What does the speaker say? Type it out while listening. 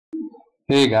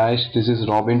Hey guys, this is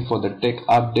Robin for the tech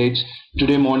updates.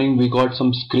 Today morning we got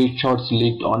some screenshots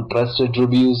leaked on trusted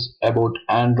reviews about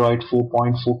Android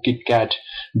 4.4 Kitkat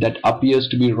that appears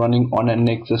to be running on a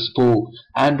Nexus 4.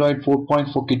 Android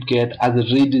 4.4 Kitkat has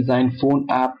a redesigned phone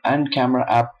app and camera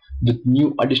app with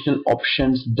new additional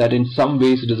options that in some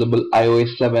ways resemble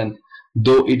iOS 7.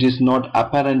 Though it is not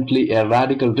apparently a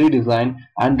radical redesign,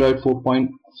 Android 4.4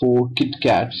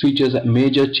 Kitkat features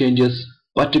major changes,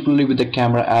 particularly with the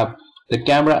camera app. The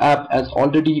camera app has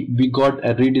already got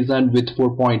a redesign with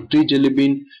 4.3 Jelly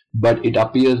Bean, but it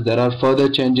appears there are further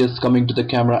changes coming to the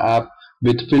camera app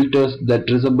with filters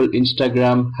that resemble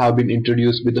Instagram have been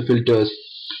introduced with the filters.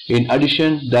 In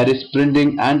addition, there is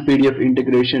printing and PDF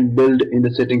integration built in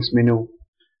the settings menu.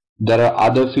 There are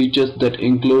other features that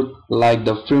include like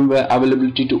the firmware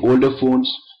availability to older phones,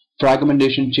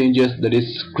 fragmentation changes, that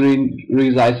is screen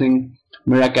resizing,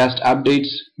 Miracast updates,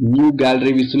 new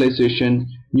gallery visualization,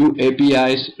 new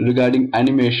APIs regarding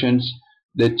animations,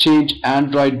 they change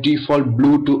Android default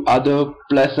blue to other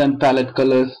pleasant palette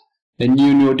colors, a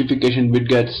new notification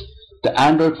widgets. The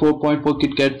Android 4.4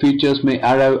 KitKat features may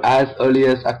arrive as early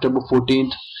as October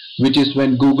 14th, which is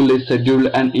when Google is scheduled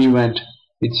an event.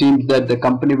 It seems that the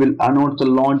company will announce the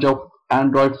launch of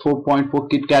Android 4.4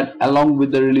 KitKat along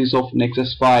with the release of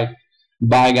Nexus 5.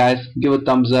 Bye guys, give a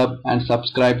thumbs up and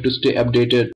subscribe to stay updated.